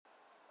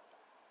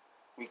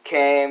We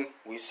came,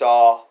 we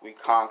saw, we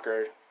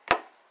conquered.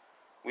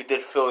 We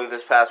did Philly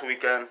this past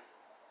weekend.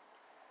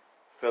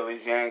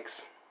 Phillies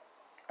Yanks.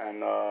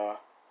 And,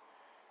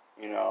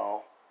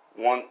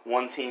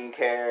 one team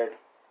cared.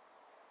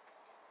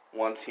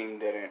 One team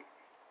didn't.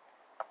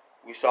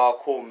 We saw a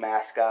cool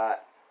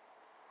mascot.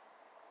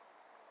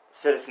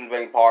 Citizens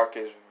Bank Park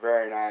is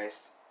very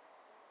nice.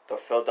 The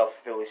Philadelphia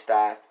Phillies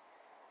staff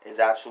is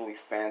absolutely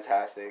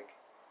fantastic.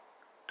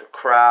 The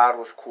crowd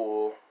was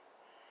cool.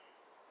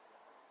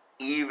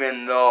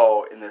 Even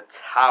though in the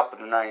top of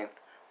the ninth,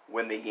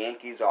 when the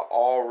Yankees are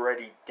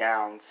already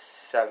down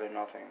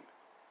 7-0,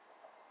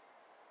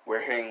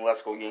 we're hearing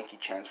 "Let's Go Yankee"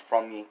 chants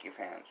from Yankee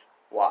fans.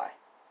 Why?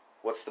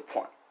 What's the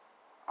point?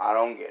 I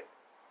don't get it.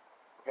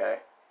 Okay?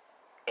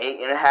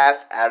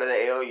 8.5 out of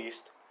the AL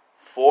East.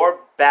 4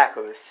 back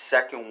of the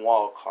second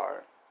wild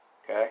card.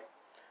 Okay?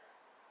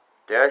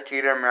 Derek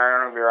Jeter and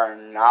Mariano Rivera are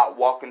not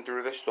walking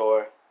through this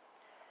door.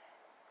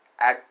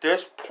 At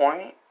this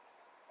point,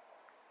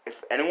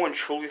 if anyone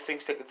truly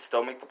thinks they could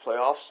still make the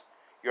playoffs,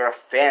 you're a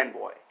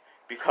fanboy.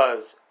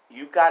 Because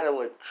you gotta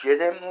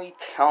legitimately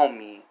tell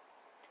me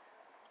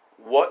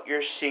what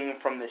you're seeing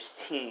from this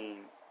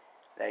team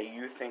that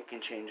you think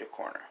can change a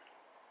corner.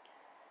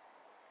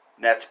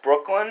 Nets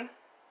Brooklyn,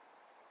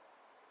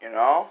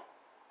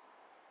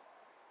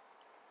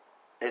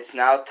 it's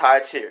now a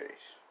tied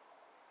series.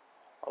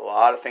 A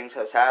lot of things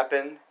has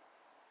happened.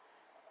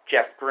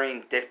 Jeff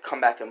Green did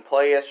come back and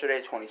play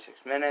yesterday,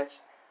 26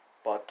 minutes,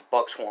 but the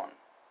Bucks won.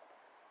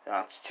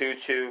 Now it's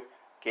 2-2,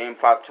 Game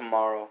 5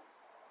 tomorrow.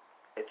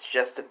 It's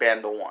just a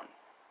band of one.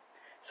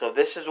 So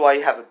this is why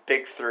you have a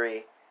big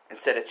 3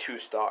 instead of 2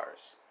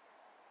 stars.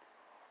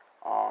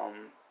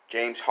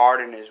 James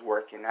Harden is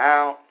working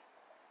out,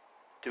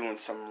 doing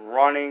some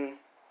running.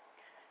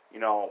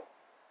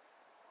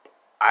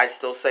 I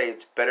still say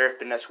it's better if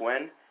the Nets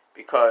win,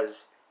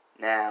 because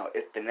now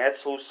if the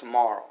Nets lose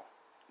tomorrow,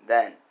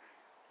 then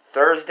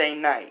Thursday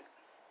night,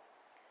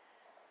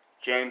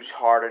 James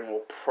Harden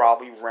will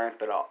probably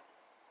ramp it up.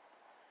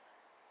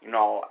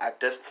 At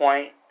this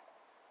point,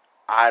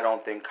 I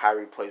don't think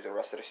Kyrie plays the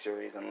rest of the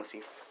series unless he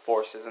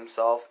forces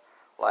himself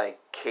like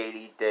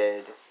KD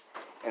did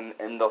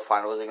in the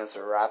finals against the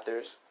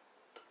Raptors.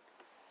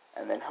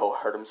 And then he'll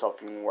hurt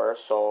himself even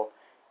worse. So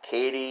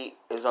KD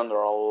is under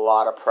a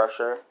lot of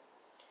pressure.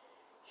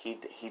 He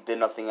did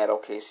nothing at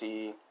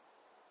OKC.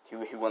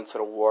 He went to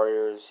the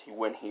Warriors. He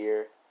went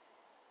here.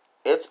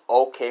 It's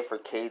okay for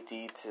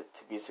KD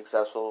to be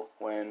successful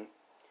when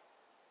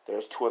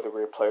there's 2 other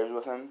great players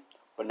with him.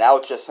 But now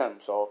it's just him.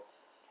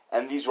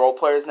 And these role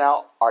players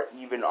now are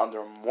even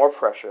under more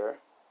pressure.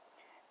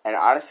 And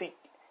honestly,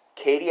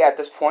 KD at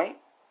this point,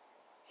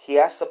 he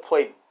has to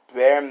play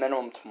bare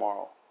minimum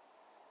tomorrow.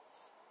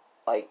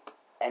 Like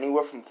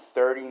anywhere from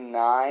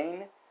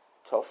 39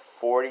 to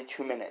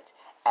 42 minutes.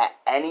 At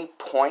any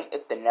point,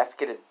 if the Nets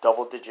get a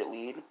double-digit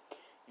lead,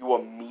 you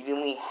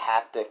immediately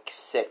have to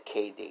sit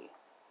KD.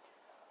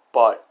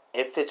 But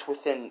if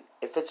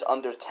it's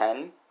under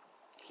 10,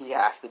 he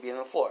has to be on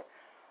the floor.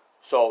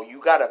 So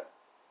you gotta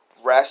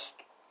rest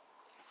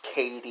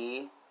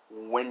KD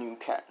when you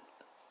can.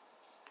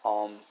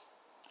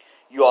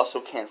 You also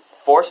can't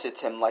force it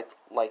to him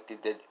like they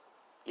did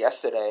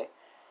yesterday.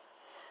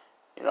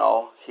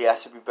 He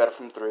has to be better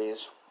from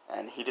threes,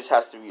 and he just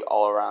has to be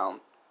all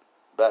around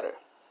better.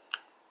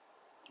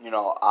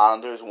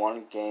 Islanders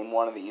won Game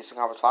 1 of the Eastern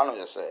Conference Finals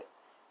yesterday.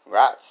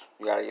 Congrats.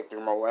 You got to get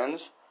 3 more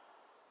wins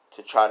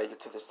to try to get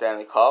to the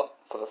Stanley Cup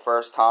for the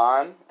first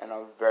time in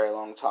a very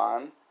long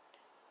time.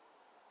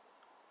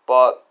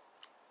 But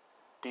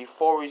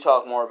before we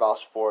talk more about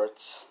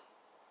sports,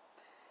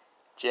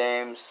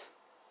 James,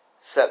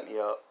 set me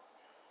up.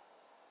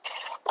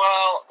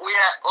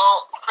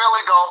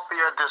 Philly golf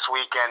here this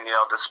weekend,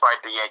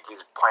 despite the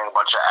Yankees playing a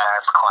bunch of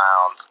ass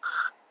clowns.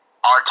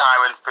 Our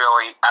time in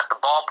Philly at the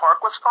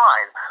ballpark was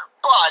fine.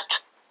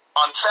 But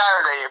on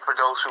Saturday, for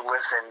those who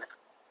listen,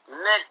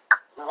 Nick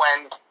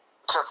went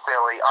to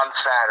Philly on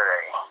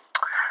Saturday.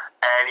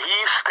 And he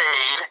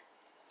stayed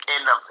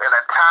in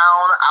a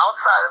town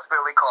outside of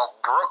Philly called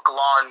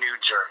Brooklawn, New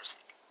Jersey.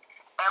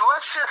 And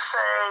let's just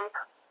say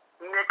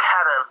Nick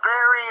had a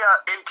very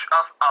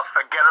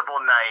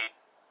unforgettable night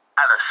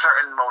at a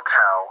certain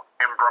motel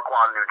in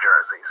Brooklawn, New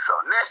Jersey. So,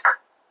 Nick,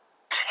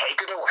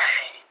 take it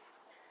away.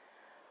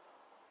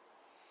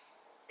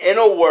 In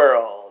a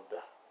world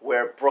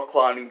where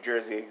Brooklawn, New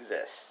Jersey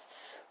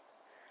exists,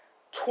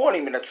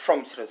 20 minutes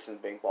from Citizens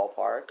Bank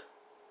Ballpark,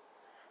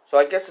 so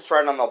I guess it's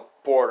right on the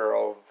border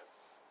of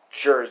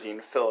Jersey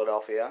and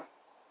Philadelphia,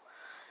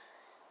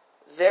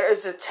 there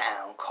is a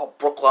town called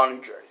Brooklawn,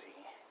 New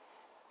Jersey.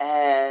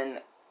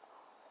 And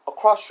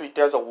across the street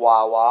there's a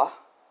Wawa,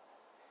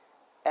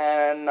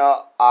 and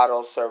an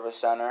auto service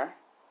center,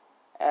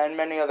 and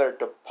many other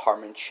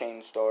department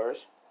chain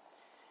stores.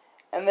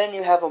 And then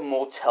you have a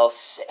Motel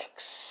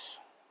 6.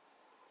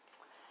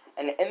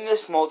 And in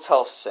this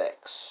Motel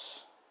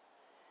 6,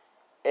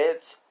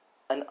 it's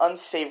an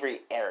unsavory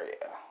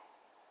area.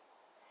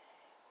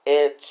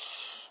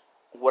 It's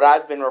what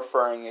I've been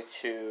referring it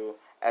to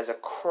as a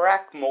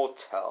crack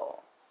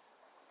motel.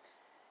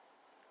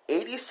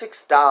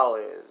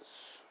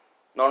 $86.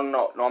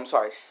 No, I'm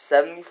sorry.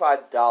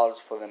 $75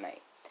 for the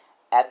night.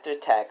 After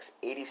tax,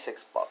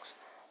 $86.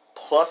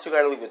 Plus, you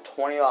gotta leave a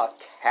 $20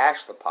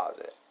 cash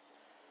deposit.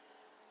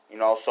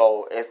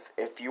 So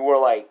if you were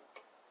like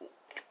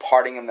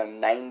partying in the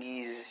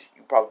 90s,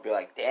 you'd probably be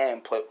like,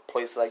 damn,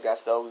 places like that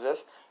still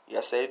exist?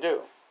 Yes, they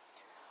do.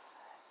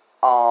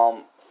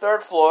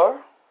 Third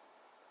floor,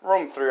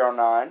 room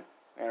 309,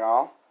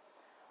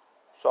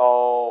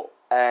 So,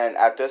 and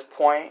at this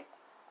point,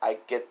 I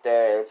get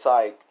there, it's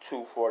like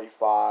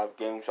 2:45,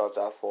 game starts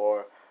at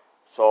 4.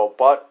 So,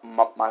 but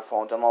my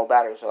phone's on low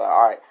battery, so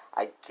alright,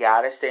 I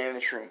gotta stay in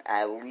this room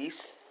at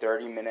least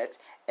 30 minutes.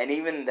 And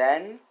even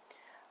then,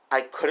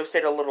 I could have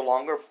stayed a little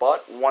longer,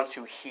 but once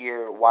you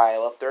hear why I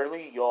left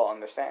early, you'll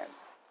understand.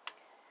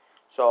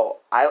 So,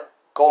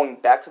 going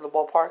back to the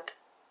ballpark,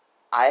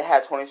 I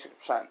had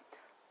 26%.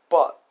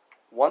 But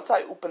once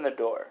I open the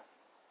door,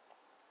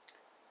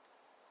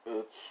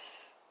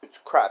 it's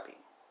crappy.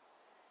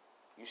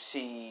 You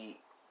see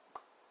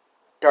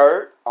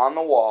dirt on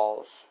the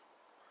walls.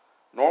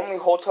 Normally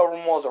hotel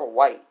room walls are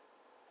white.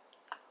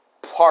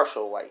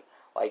 Partial white.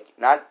 Like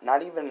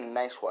not even a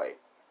nice white.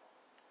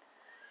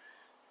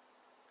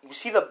 You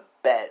see the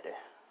bed.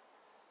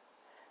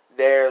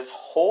 There's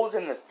holes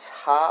in the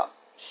top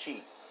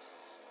sheet.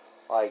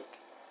 Like,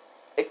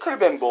 it could have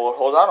been bullet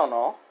holes, I don't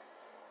know.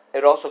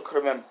 It also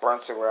could have been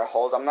burnt cigarette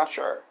holes, I'm not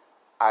sure.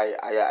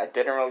 I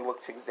didn't really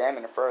look to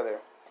examine it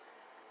further.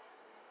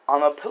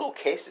 On the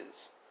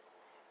pillowcases.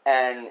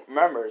 And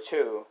remember,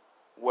 too,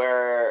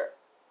 where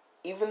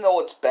even though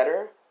it's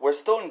better, we're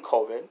still in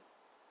COVID,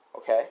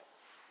 okay?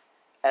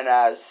 And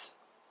as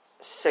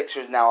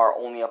Sixers now are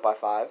only up by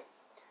 5,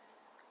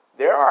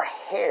 there are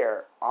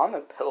hair on the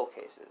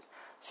pillowcases.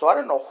 So I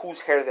don't know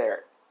whose hair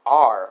there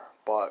are,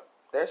 but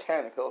there's hair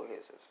in the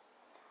pillowcases.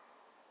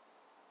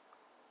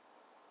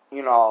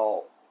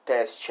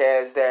 There's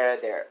chairs there.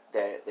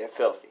 They're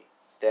filthy.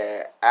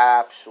 They're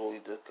absolutely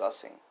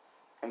disgusting.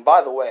 And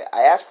by the way,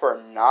 I asked for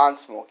a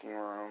non-smoking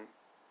room.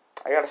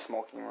 I got a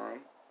smoking room.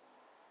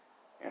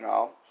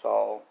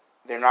 So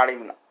they're not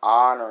even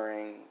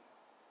honoring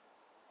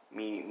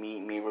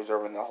me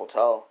reserving the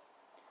hotel.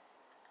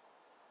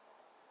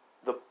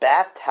 The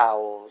bath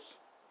towels,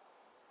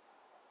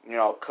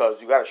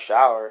 because you got to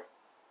shower,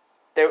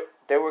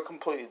 they were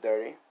completely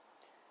dirty.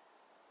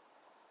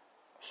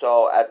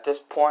 So at this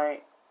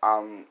point,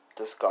 I'm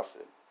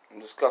disgusted. I'm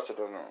disgusted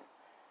with the room.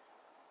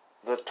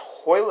 The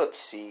toilet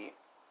seat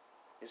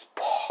is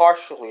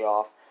partially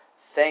off.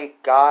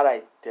 Thank God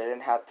I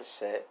didn't have to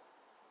sit.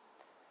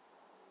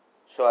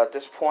 So at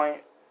this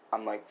point,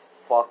 I'm like,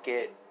 fuck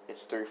it.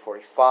 It's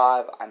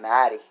 3:45. I'm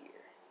out of here.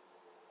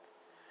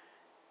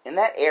 In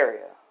that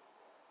area,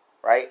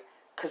 right?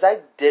 Because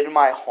I did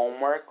my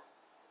homework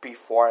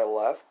before I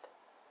left.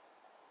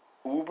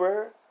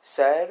 Uber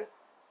said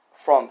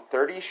from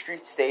 30th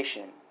Street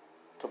Station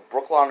to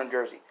Brooklyn, New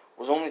Jersey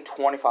was only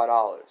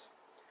 $25.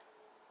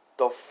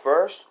 The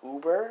first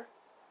Uber,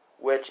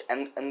 which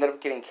ended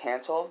up getting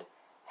canceled,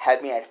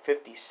 had me at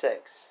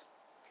 56.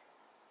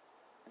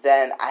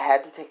 Then I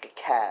had to take a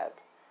cab.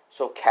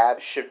 So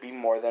cabs should be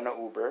more than an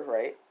Uber,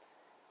 right?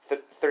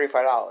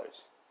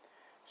 $35.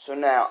 So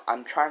now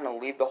I'm trying to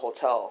leave the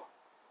hotel.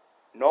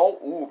 No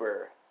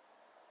Uber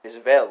is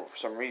available for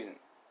some reason.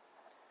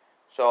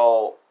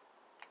 So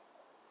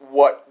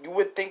what you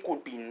would think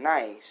would be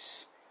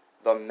nice,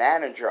 the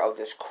manager of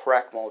this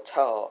crack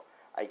motel,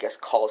 I guess,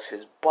 calls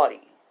his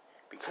buddy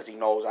because he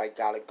knows I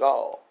gotta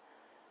go.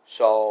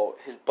 So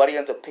his buddy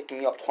ends up picking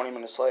me up 20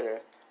 minutes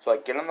later. So I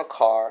get in the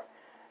car,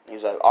 and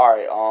he's like,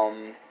 alright,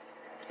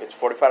 it's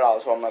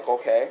 $45. So I'm like,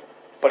 okay.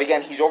 But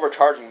again, he's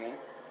overcharging me.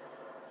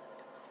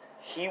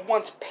 He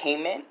wants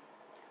payment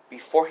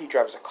before he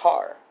drives the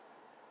car.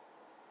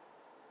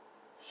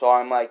 So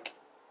I'm like,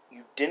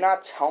 you did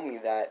not tell me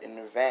that in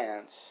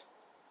advance.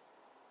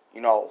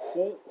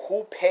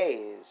 Who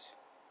pays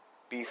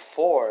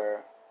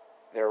before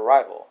their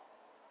arrival?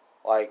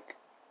 Like,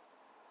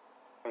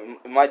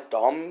 am I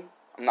dumb?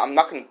 I'm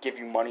not going to give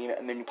you money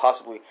and then you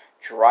possibly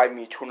drive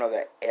me to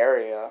another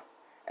area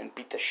and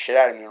beat the shit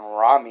out of me and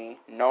rob me.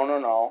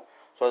 No.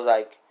 So it's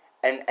like,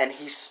 and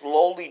he's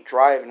slowly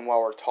driving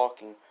while we're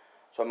talking.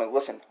 So I'm like,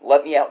 listen,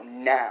 let me out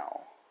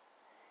now.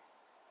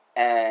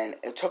 And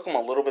it took him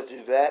a little bit to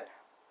do that.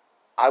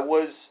 I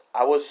was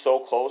so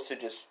close to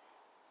just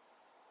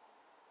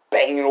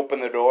banging open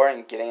the door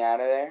and getting out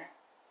of there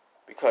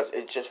because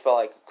it just felt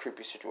like a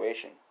creepy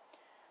situation.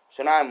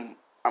 So now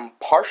I'm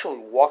partially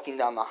walking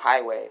down the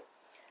highway,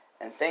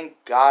 and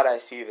thank God I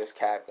see this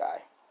cab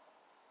guy.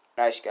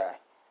 Nice guy.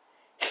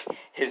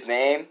 His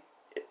name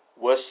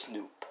was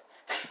Snoop.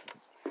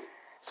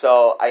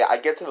 So I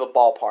get to the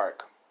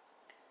ballpark,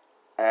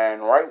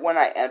 and right when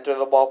I enter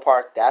the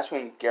ballpark, that's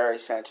when Gary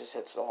Sanchez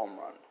hits the home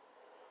run.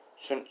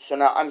 So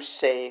now I'm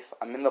safe.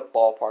 I'm in the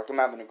ballpark. I'm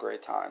having a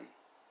great time.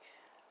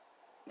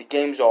 The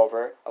game's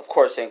over. Of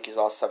course, Yankees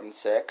lost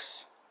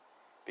 7-6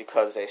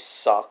 because they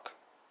suck.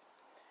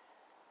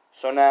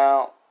 So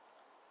now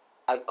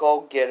I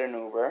go get an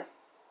Uber,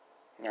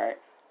 right?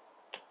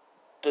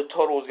 the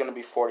total was gonna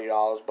be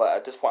 $40, but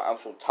at this point I'm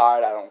so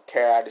tired. I don't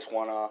care. I just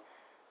wanna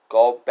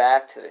go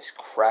back to this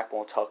crap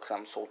motel because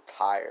I'm so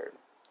tired.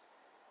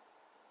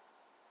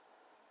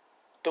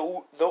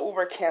 The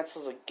Uber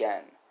cancels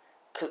again,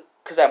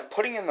 cause I'm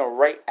putting in the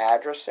right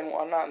address and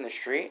whatnot in the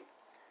street,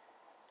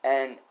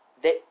 and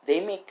they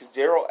make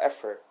zero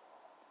effort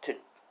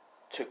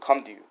to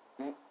come to you,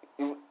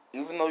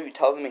 even though you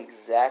tell them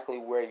exactly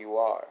where you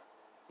are.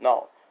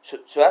 No, so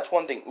that's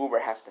one thing Uber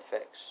has to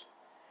fix.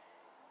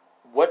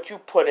 What you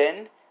put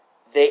in,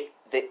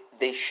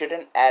 they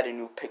shouldn't add a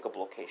new pickup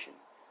location.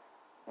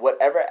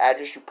 Whatever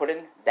address you put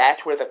in,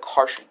 that's where the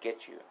car should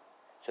get you.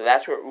 So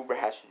that's where Uber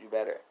has to do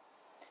better.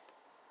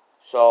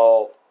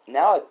 So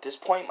now at this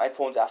point, my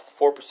phone's at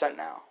 4%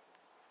 now.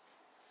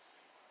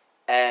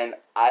 And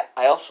I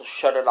also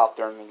shut it off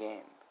during the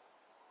game.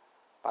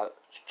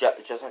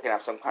 Just so I can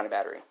have some kind of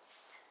battery.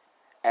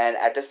 And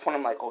at this point,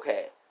 I'm like,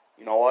 okay,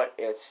 you know what?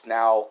 It's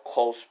now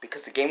close,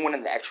 because the game went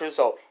in the extras,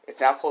 so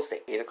it's now close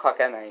to 8 o'clock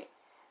at night.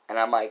 And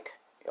I'm like,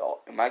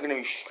 am I going to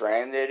be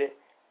stranded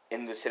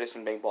in the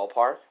Citizen Bank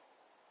ballpark?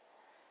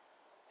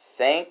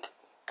 Thank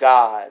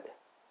God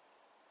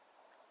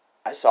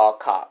I saw a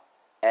cop.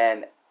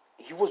 And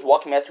he was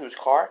walking back to his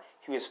car.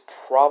 He was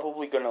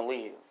probably going to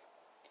leave.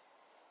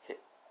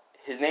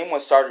 His name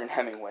was Sergeant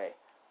Hemingway.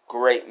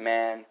 Great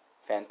man.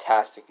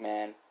 Fantastic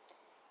man.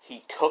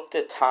 He took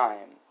the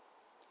time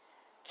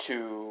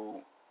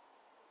to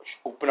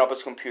open up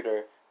his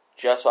computer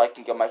just so I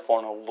can get my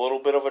phone a little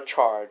bit of a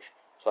charge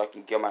so I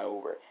can get my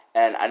Uber.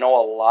 And I know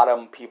a lot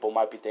of people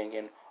might be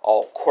thinking,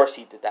 oh, of course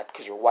he did that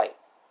because you're white.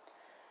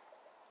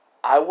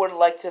 I would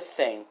like to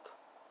think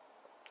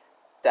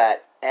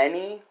that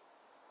any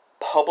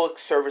public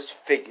service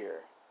figure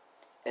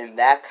in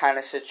that kind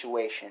of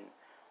situation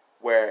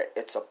where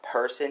it's a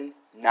person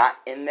not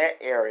in their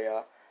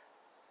area,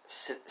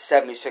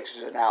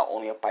 76ers are now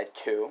only up by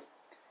 2,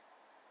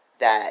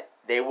 that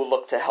they will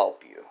look to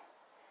help you.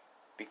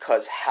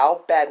 Because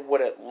how bad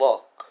would it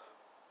look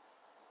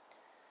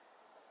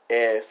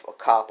if a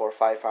cop or a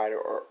firefighter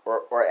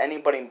or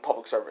anybody in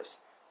public service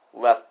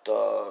left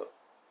the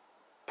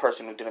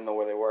person who didn't know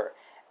where they were?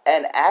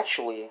 And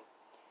actually,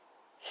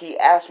 he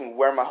asked me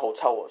where my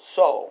hotel was.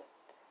 So,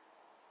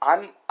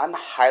 I'm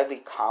highly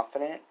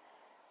confident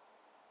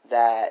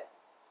that,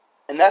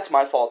 and that's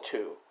my fault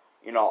too.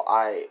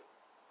 I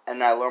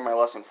learned my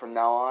lesson from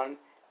now on.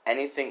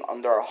 Anything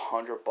under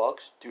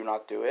 $100, do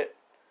not do it.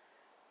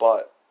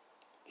 But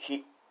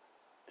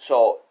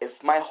so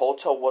if my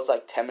hotel was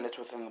like 10 minutes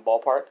within the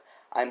ballpark,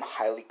 I'm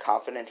highly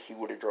confident he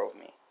would have drove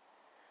me.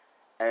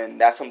 And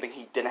that's something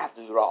he didn't have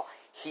to do at all.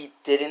 He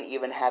didn't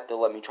even have to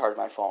let me charge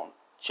my phone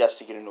just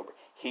to get an Uber.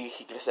 He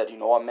could have said, you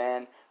know what,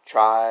 man,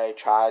 try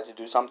to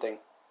do something.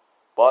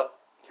 But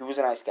he was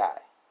a nice guy.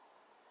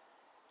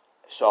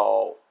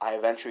 So I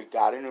eventually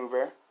got an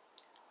Uber,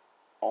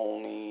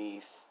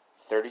 only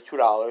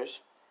 $32,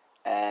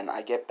 and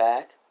I get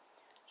back.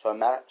 So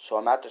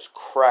I'm at this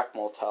crack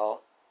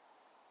motel.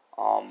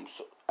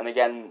 And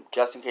again,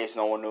 just in case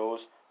no one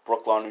knows,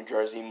 Brooklyn, New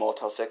Jersey,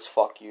 motel6,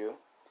 fuck you.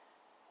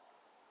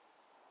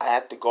 I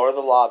have to go to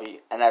the lobby,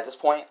 and at this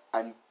point,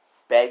 I'm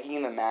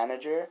begging the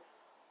manager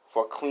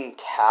for clean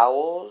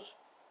towels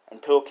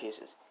and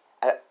pillowcases.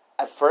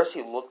 At first,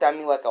 he looked at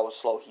me like I was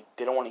slow. He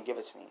didn't want to give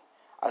it to me.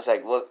 I was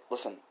like, look,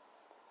 listen,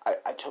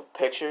 I took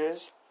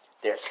pictures.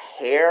 There's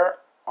hair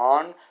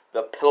on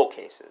the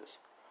pillowcases.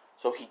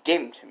 So he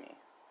gave them to me.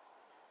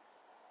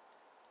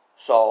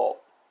 So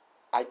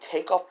I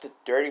take off the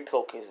dirty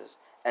pillowcases,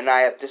 and I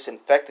have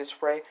disinfectant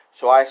spray,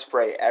 so I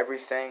spray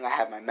everything. I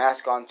have my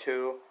mask on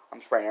too.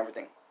 I'm spraying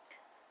everything.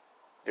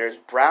 There's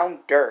brown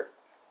dirt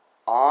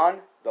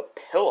on the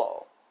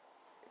pillow.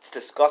 It's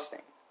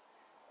disgusting.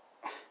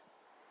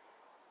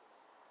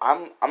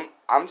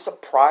 I'm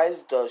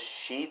surprised the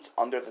sheets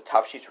under the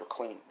top sheets were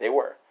clean. They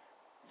were.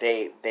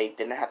 They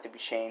didn't have to be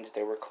changed.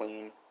 They were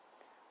clean.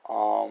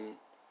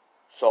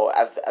 So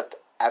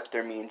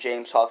after me and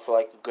James talked for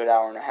like a good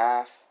hour and a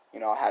half,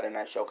 I had a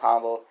nice show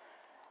convo.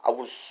 I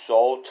was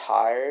so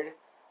tired.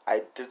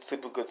 I did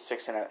sleep a good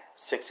six and a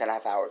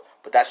half hours,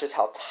 but that's just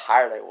how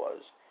tired I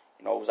was.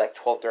 It was like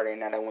 12:30 at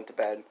night. I went to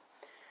bed,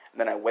 and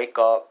then I wake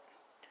up.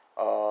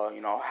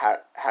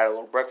 Had a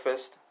little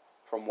breakfast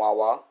from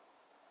Wawa,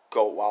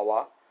 go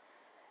Wawa,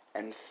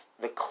 and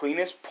the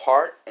cleanest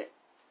part,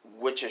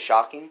 which is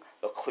shocking,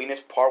 the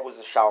cleanest part was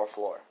the shower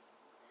floor.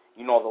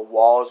 The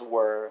walls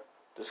were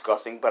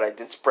disgusting, but I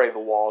did spray the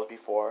walls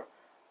before,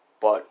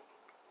 but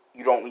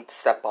you don't need to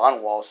step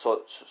on walls,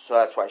 so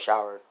that's why I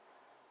showered.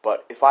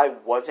 But if I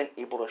wasn't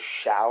able to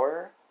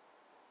shower,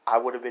 I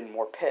would have been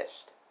more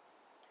pissed.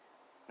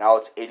 Now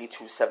it's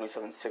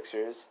 82-77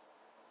 Sixers.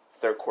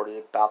 Third quarter is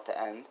about to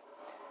end.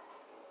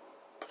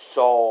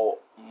 So,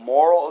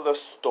 moral of the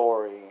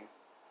story,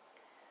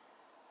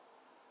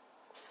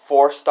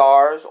 4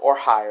 stars or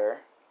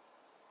higher,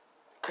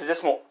 because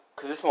this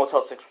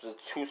Motel 6 was a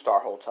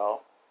 2-star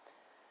hotel,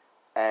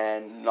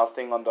 and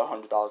nothing under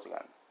 $100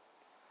 again.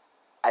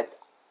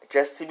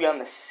 Just to be on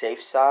the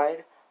safe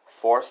side,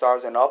 4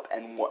 stars and up,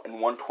 and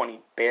 120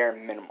 bare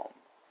minimum.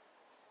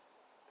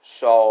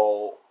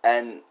 So,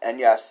 and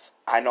yes,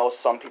 I know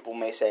some people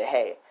may say,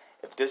 hey,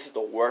 if this is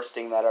the worst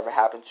thing that ever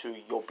happened to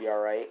you, you'll be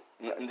alright.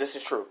 And this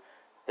is true.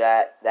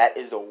 That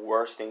is the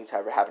worst thing to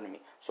ever happen to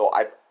me. So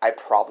I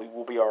probably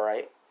will be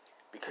alright,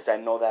 because I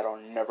know that I'll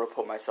never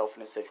put myself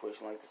in a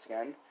situation like this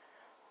again.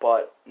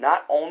 But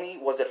not only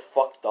was it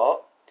fucked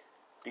up,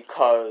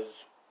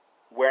 because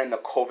we're in the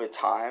COVID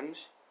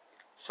times,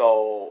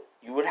 so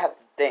you would have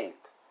to think,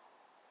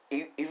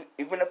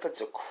 even if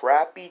it's a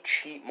crappy,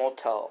 cheap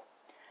motel,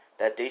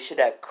 that they should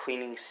have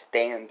cleaning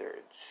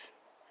standards.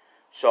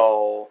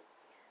 So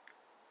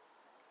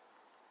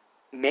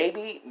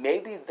maybe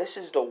this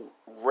is the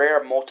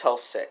rare Motel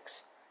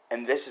 6,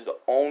 and this is the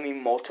only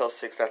Motel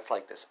 6 that's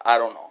like this. I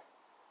don't know.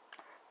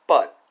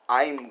 But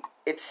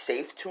it's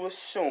safe to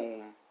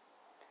assume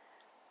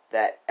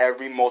that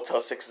every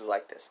Motel 6 is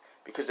like this.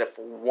 Because if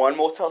one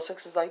Motel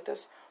 6 is like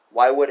this,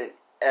 why wouldn't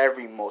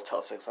every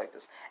Motel 6 like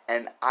this?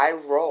 And I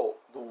wrote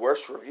the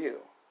worst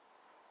review.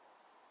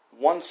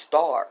 1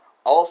 star.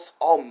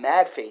 All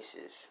mad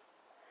faces.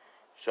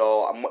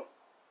 So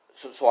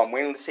I'm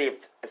waiting to see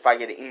if I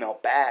get an email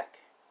back.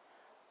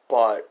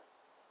 But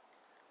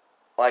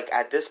like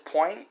at this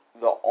point,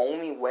 the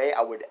only way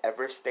I would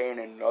ever stay in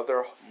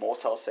another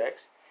Motel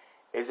 6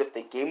 is if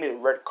they gave me the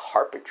red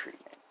carpet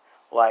treatment.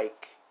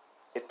 Like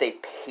if they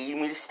paid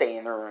me to stay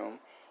in the room,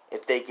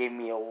 if they gave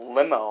me a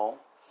limo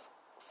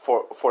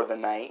for the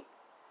night,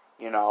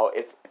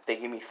 if they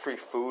gave me free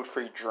food,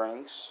 free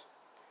drinks,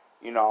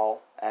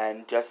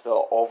 and just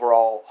the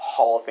overall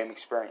Hall of Fame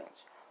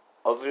experience.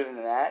 Other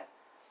than that,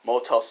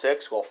 Motel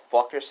 6, go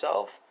fuck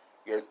yourself.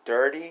 You're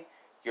dirty.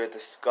 You're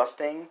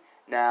disgusting.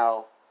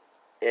 Now,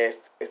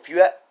 if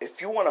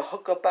you want to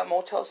hook up at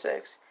Motel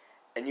 6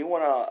 and you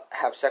want to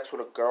have sex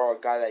with a girl or a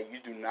guy that you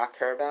do not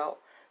care about,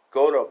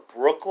 go to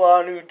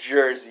Brooklyn, New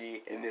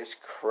Jersey in this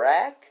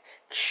crack,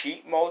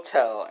 cheap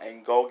motel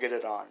and go get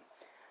it on.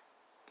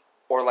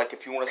 Or like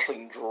if you want to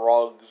sling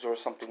drugs or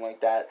something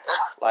like that,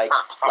 like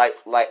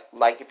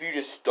if you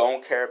just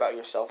don't care about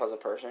yourself as a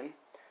person,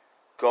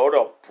 go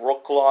to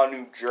Brooklyn,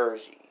 New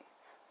Jersey.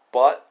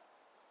 But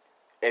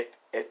if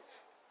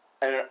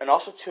and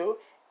also too,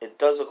 it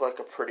does look like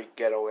a pretty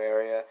ghetto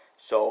area.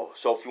 So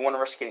if you want to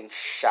risk getting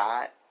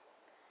shot,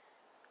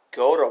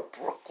 go to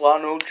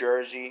Brooklyn, New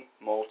Jersey,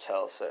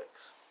 Motel 6.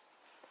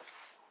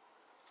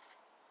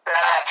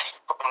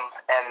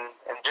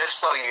 And just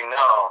so you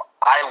know,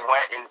 I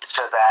went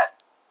into that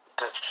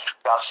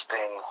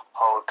disgusting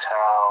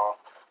hotel,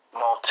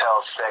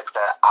 Motel 6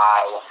 that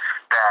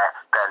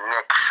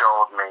Nick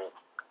showed me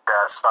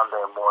that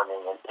Sunday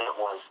morning, and it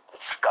was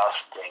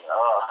disgusting.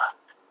 Ugh,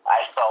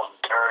 I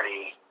felt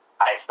dirty.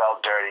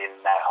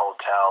 In that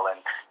hotel, and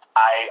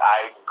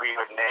I agree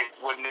with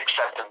Nick's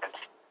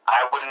sentiments.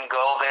 I wouldn't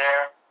go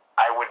there.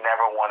 I would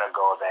never want to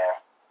go there.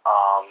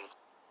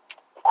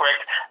 Quick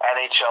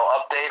NHL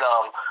update.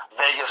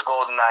 Vegas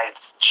Golden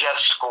Knights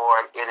just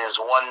scored. It is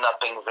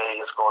 1-0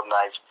 Vegas Golden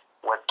Knights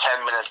with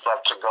 10 minutes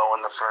left to go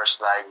in the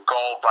first night.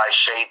 Goal by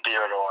Shea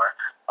Theodore.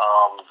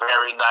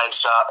 Very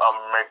nice shot.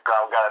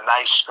 Got a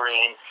nice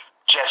screen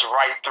just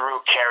right through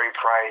Carey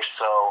Price.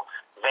 So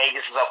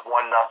Vegas is up 1-0.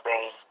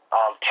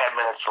 10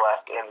 minutes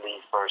left in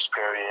the first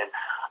period.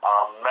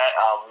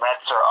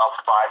 Mets are up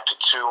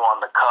 5-2 on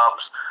the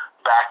Cubs.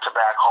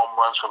 Back-to-back home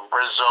runs from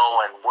Rizzo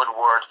and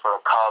Woodward for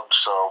the Cubs.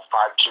 So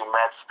 5-2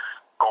 Mets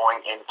going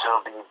into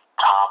the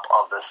top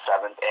of the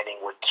 7th inning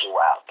with 2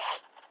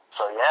 outs.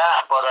 So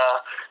yeah, but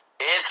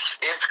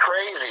it's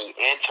crazy.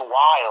 It's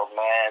wild,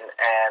 man.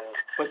 And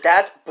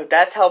but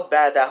that's how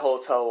bad that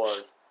hotel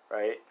was,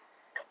 right?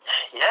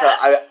 Yeah.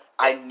 So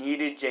I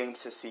needed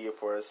James to see it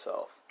for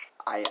himself.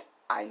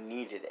 I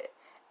needed it,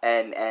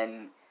 and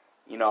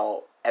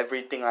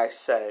everything I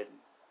said.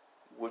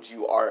 Would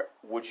you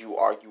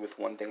argue with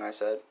one thing I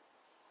said?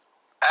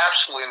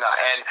 Absolutely not.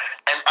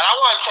 And I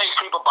want to take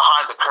people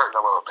behind the curtain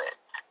a little bit,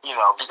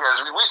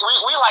 because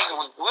we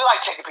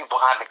like taking people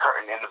behind the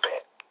curtain in the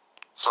bit.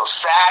 So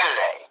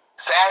Saturday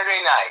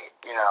night,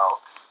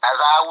 as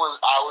I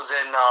was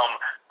in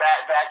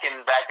back in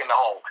the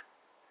home.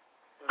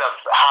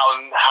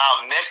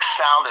 How Nick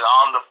sounded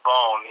on the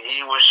phone,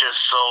 he was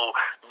just so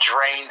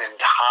drained and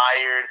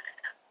tired,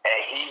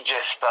 and he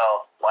just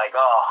felt like,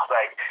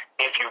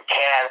 if you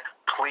can,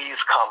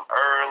 please come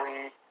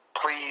early,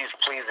 please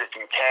if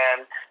you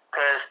can,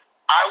 because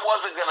I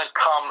wasn't gonna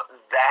come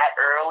that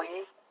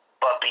early,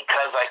 but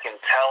because I can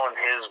tell in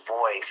his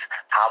voice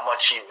how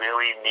much he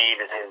really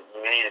needed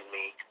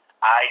me,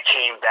 I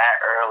came that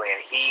early,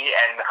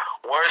 and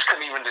words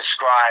couldn't even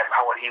describe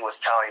what he was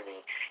telling me.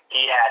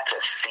 He had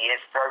to see it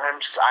from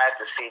him, so I had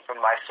to see it for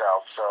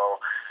myself. So,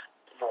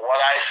 for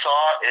what I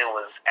saw, it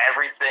was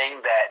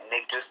everything that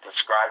Nick just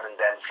described and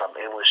then some.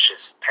 It was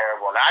just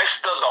terrible. And I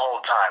stood the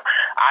whole time.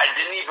 I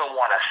didn't even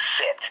want to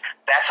sit.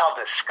 That's how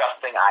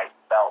disgusting I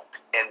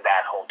felt in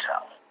that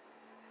hotel.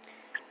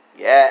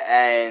 Yeah,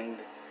 and,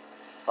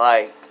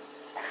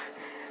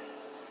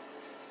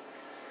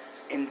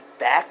 in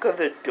back of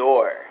the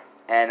door,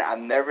 and I've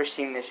never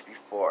seen this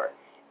before,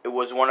 it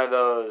was one of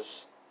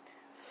those,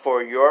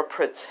 for your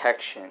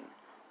protection,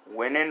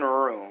 when in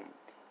room,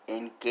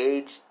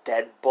 engage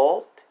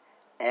deadbolt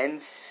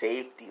and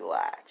safety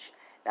latch.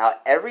 Now,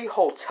 every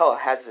hotel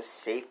has a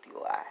safety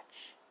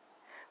latch,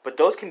 but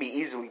those can be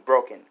easily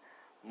broken.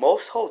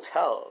 Most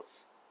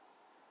hotels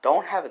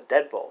don't have a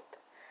deadbolt.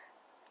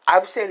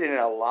 I've stayed in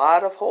a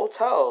lot of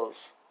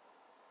hotels.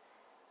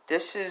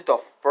 This is the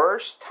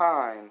first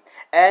time.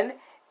 And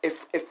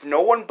if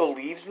no one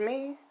believes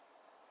me,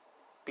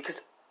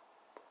 because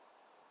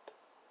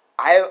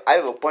I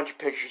have a bunch of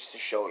pictures to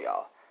show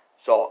y'all.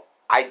 So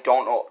I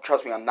don't know.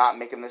 Trust me, I'm not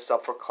making this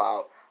up for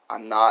clout.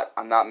 I'm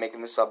not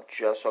making this up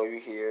just so you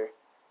hear.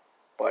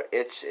 But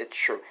it's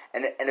true.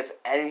 And if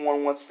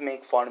anyone wants to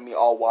make fun of me,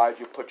 oh, why did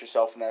you put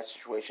yourself in that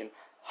situation?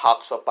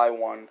 Hawks up by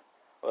 1.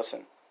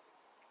 Listen.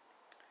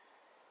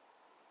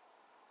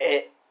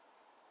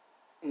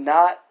 It's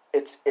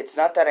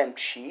not that I'm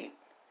cheap.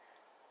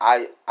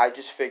 I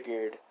just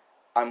figured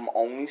I'm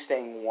only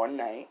staying one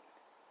night,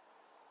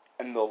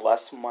 and the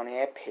less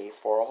money I pay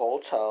for a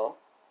hotel,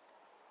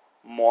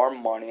 more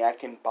money I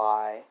can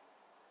buy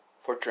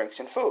for drinks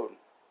and food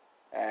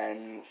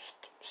and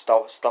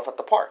stuff at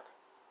the park.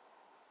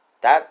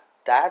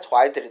 That's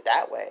why I did it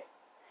that way.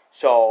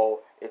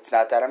 So it's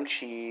not that I'm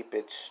cheap.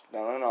 It's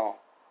no.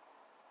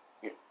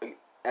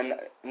 And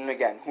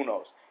again, who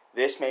knows?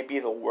 This may be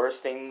the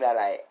worst thing that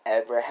I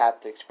ever have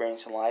to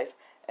experience in life.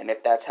 And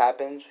if that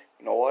happens,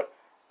 you know what?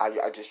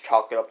 I just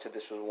chalk it up to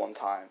this was one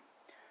time.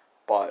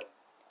 But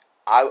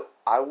I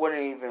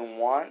wouldn't even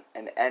want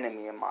an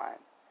enemy of mine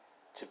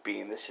to be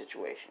in this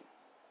situation.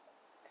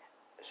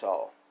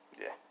 So,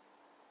 yeah.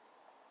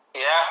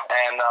 Yeah,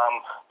 and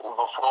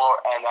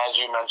as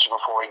you mentioned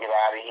before we get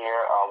out of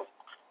here,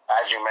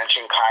 as you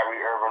mentioned, Kyrie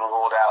Irving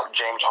ruled out.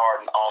 James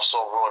Harden also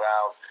ruled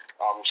out.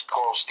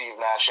 Steve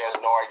Nash has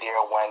no idea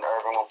when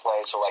Irving will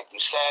play. So, like you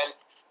said,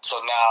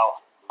 so now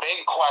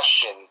big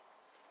question.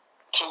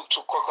 Two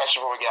quick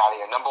questions before we get out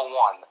of here. Number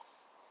one,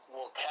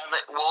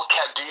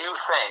 do you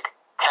think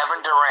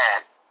Kevin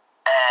Durant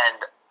and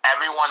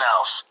everyone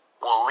else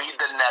will lead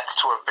the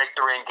Nets to a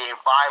victory in Game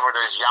 5, or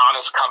does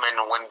Giannis come in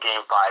and win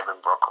Game 5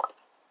 in Brooklyn?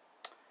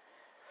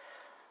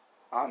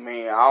 I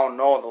mean, I don't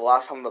know. The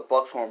last time the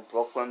Bucks were in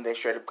Brooklyn, they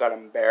straight up got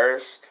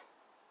embarrassed.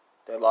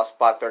 They lost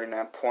by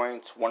 39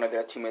 points. One of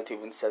their teammates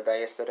even said that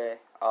yesterday.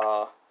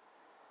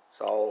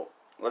 So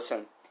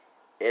listen,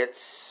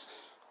 it's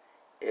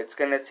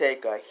gonna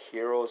take a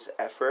hero's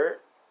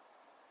effort,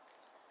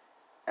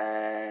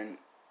 and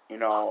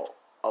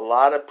a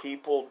lot of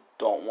people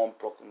don't want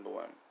Brooklyn to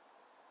win.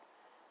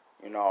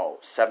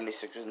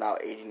 76ers now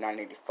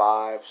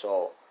 89-85,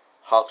 so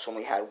Hawks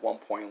only had 1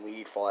 point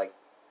lead for like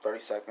 30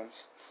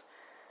 seconds.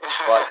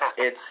 But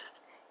it's,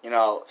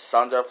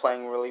 Suns are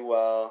playing really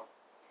well.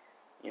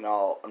 It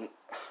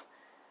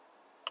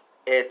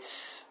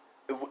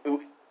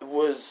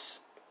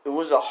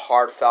was a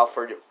hard foul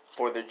for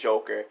the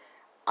Joker.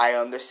 I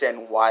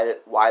understand why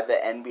the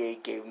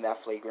NBA gave him that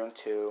flagrant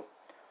 2.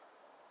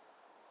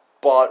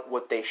 But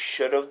what they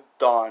should have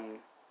done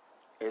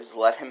is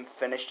let him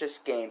finish this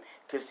game,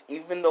 because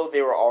even though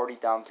they were already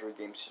down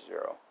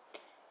 3-0,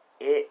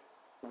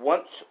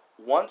 once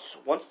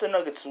the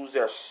Nuggets lose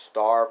their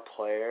star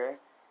player,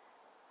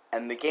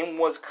 and the game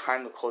was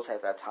kind of close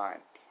at that time,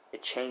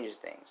 it changes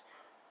things.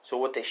 So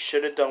what they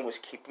should have done was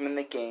keep him in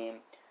the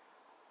game,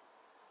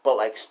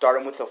 but start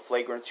him with a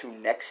flagrant 2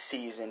 next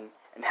season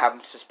and have him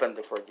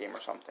suspended for a game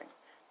or something.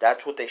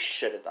 That's what they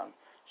should have done.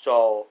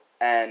 So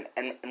and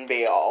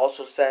they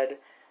also said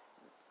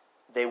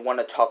they want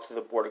to talk to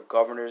the Board of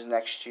Governors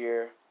next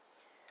year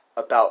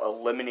about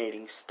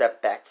eliminating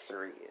step-back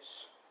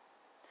threes.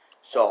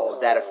 So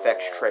that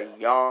affects Trae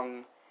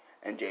Young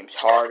and James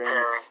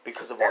Harden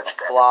because of all the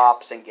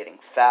flops and getting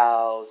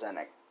fouls and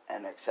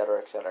et cetera,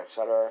 et cetera, et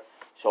cetera.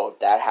 So if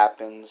that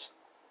happens,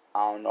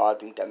 I don't know. I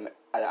think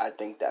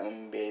that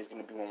NBA is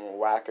going to be more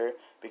whacker,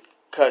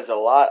 because a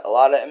lot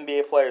of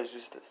NBA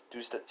players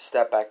do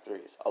step-back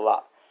threes. A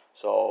lot.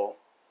 So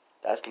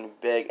that's going to be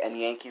big. And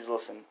Yankees,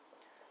 listen,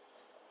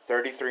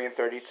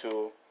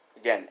 33-32.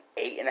 Again,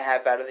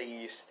 8.5 out of the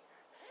East,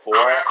 4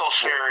 out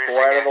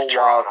of the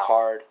wild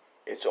card.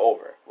 It's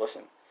over.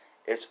 Listen,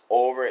 it's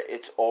over.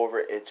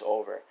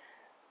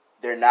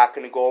 They're not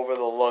going to go over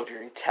the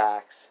luxury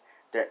tax.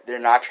 They're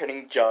not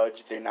trading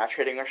Judge. They're not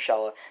trading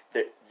Urshela.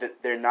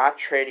 They're not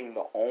trading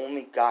the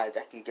only guy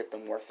that can get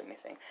them worth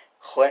anything.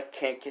 Clint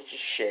can't get you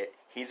shit.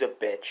 He's a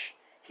bitch.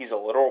 He's a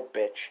literal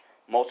bitch.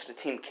 Most of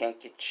the team can't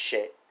get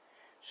shit.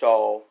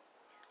 So,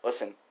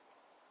 listen,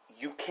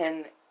 you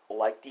can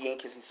like the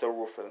Yankees and still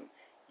root for them.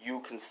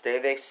 You can stay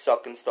they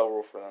suck and still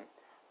root for them.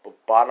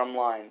 But bottom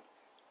line,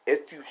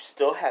 if you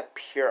still have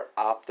pure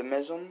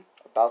optimism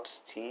about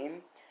this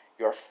team,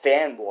 you're a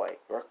fanboy.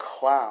 You're a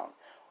clown.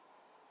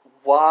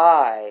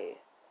 Why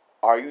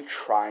are you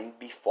trying to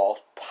be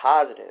false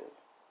positive?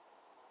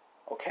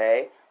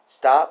 Okay?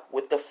 Stop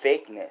with the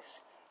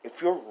fakeness.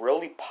 If you're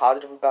really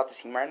positive about this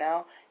team right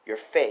now, you're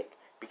fake.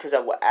 Because I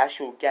will ask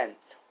you again,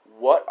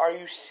 what are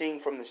you seeing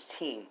from this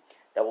team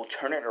that will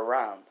turn it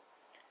around?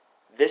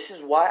 This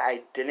is why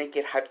I didn't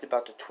get hyped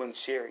about the Twin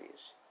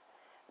Series.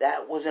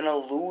 That was an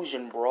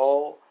illusion,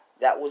 bro.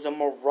 That was a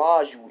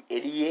mirage, you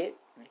idiot.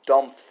 You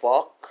dumb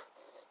fuck.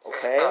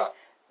 Okay?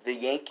 The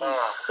Yankees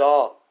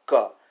suck.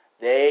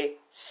 They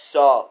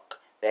suck.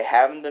 They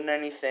haven't done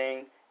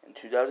anything in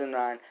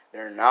 2009.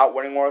 They're not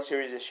winning World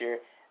Series this year.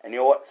 And you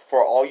know what?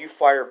 For all you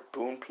fire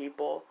Boone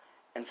people,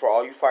 and for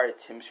all you fire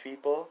Tim's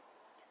people,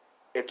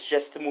 it's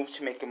just a move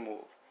to make a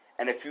move.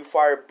 And if you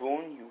fire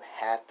Boone, you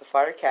have to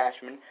fire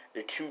Cashman.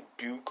 The two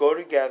do go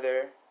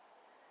together.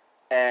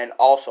 And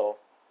also,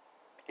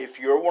 if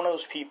you're one of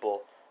those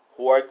people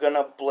who are going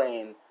to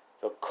blame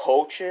the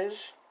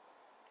coaches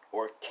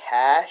or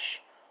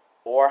Cash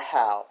or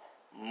Hal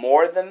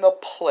more than the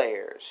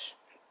players,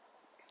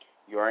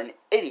 you're an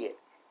idiot.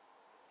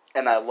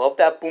 And I love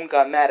that Boone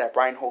got mad at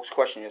Brian Holk's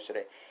question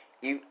yesterday.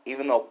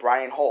 Even though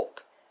Brian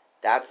Holk,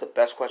 that's the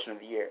best question of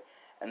the year.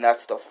 And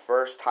that's the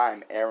first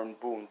time Aaron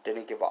Boone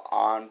didn't give an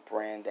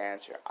on-brand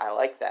answer. I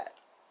like that.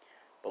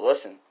 But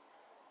listen,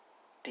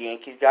 the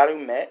Yankees got to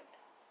admit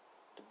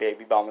the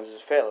Baby Bombers is a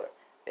failure.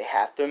 They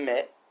have to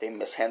admit they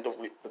mishandled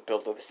the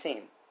build of the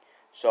team.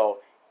 So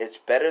it's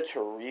better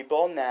to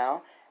rebuild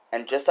now.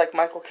 And just like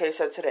Michael Kay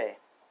said today,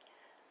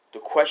 the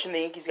question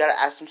the Yankees got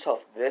to ask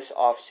themselves this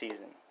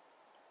offseason: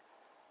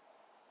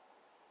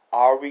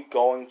 are we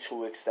going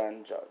to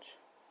extend Judge?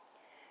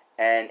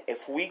 And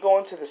if we go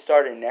into the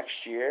start of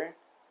next year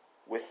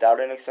without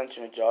an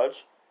extension of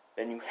Judge,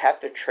 then you have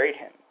to trade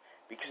him.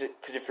 Because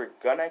if you're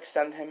going to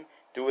extend him,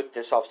 do it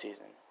this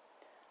offseason.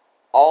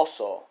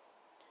 Also,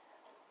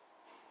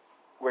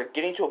 we're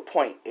getting to a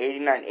point,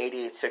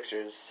 89-88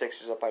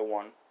 Sixers up by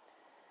 1,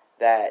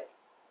 that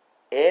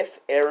if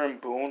Aaron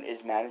Boone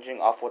is managing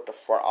off what the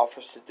front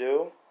office to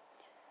do,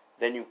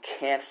 then you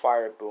can't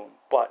fire Boone.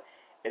 But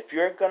if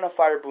you're going to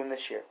fire Boone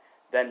this year,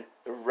 then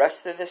the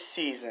rest of the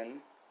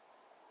season,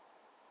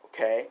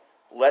 okay,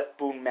 let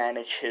Boone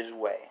manage his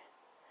way.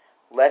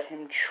 Let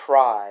him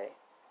try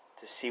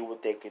to see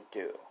what they could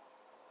do.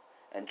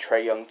 And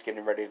Trae Young's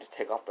getting ready to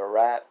take off the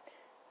rap.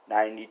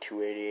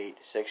 92-88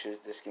 Sixers.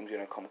 This game's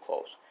going to come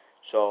close.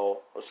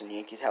 So, listen, the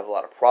Yankees have a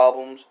lot of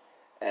problems.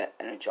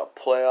 NHL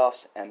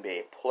playoffs,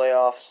 NBA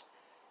playoffs,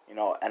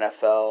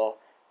 NFL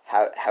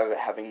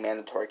having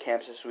mandatory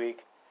camps this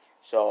week.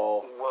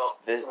 So,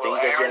 things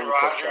are getting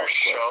picked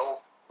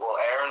up. Will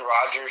Aaron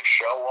Rodgers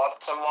show up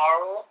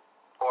tomorrow?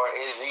 Or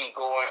is he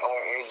going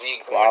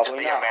to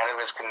be a man of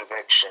his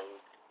conviction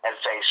and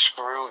say,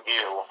 screw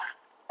you?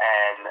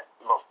 And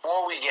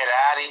before we get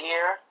out of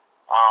here,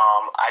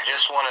 I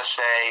just want to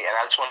say, and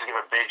I just want to give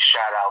a big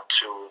shout out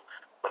to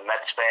the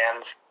Mets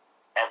fans,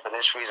 and for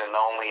this reason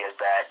only, is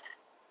that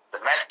the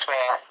Mets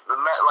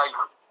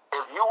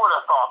if you would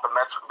have thought the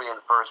Mets would be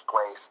in first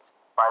place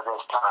by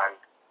this time,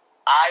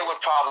 I would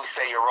probably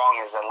say you're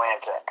wrong as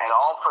Atlanta. And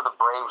all for the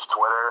Braves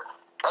Twitter.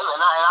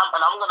 And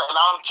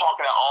I'm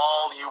talking to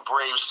all you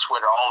Braves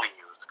Twitter, all of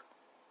you.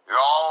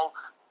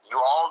 You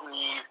all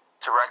need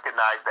to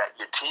recognize that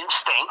your team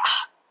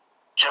stinks,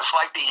 just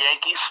like the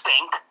Yankees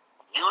stink.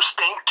 You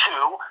stink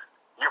too.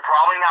 You're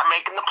probably not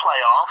making the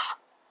playoffs,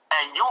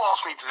 and you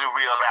also need to do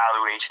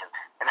reevaluation.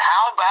 And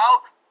how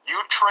about you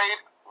trade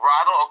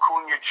Ronald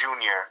Acuna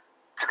Jr.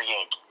 to the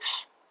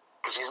Yankees,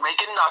 because he's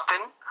making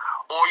nothing,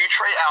 or you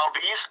trade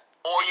Albies,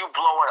 or you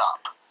blow it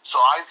up. So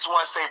I just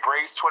want to say,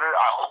 Braves Twitter,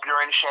 I hope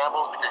you're in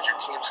shambles because your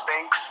team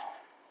stinks,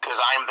 because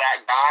I'm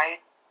that guy.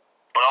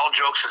 But all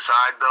jokes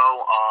aside,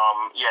 though,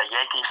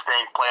 Yankees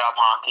stink, playoff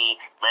hockey,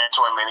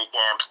 mandatory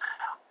minicamps.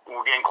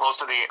 We're getting close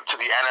to the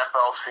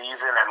NFL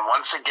season, and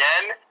once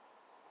again,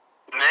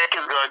 Nick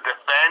is going to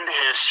defend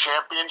his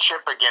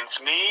championship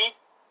against me,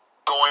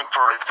 going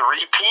for a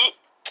three-peat.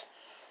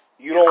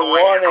 You don't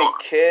want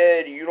it,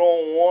 kid. You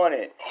don't want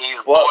it.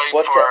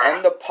 But to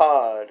end the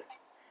pod,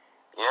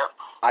 yep,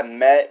 I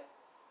met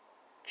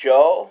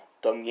Joe,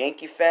 the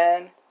Yankee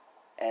fan,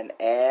 and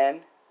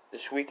Ann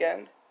this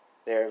weekend.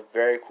 They're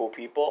very cool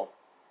people.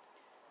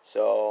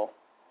 So,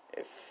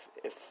 if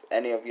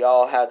any of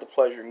y'all had the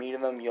pleasure of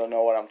meeting them, you'll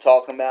know what I'm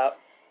talking about.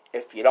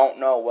 If you don't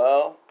know,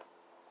 well,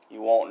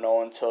 you won't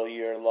know until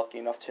you're lucky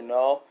enough to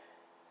know.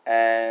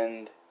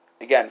 And,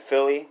 again,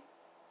 Philly,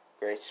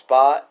 great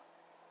spot.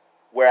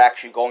 We're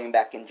actually going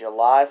back in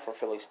July for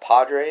Philly's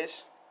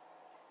Padres.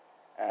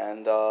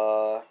 And,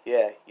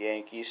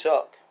 Yankees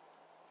suck.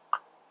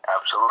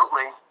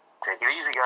 Absolutely. Take it easy, guys.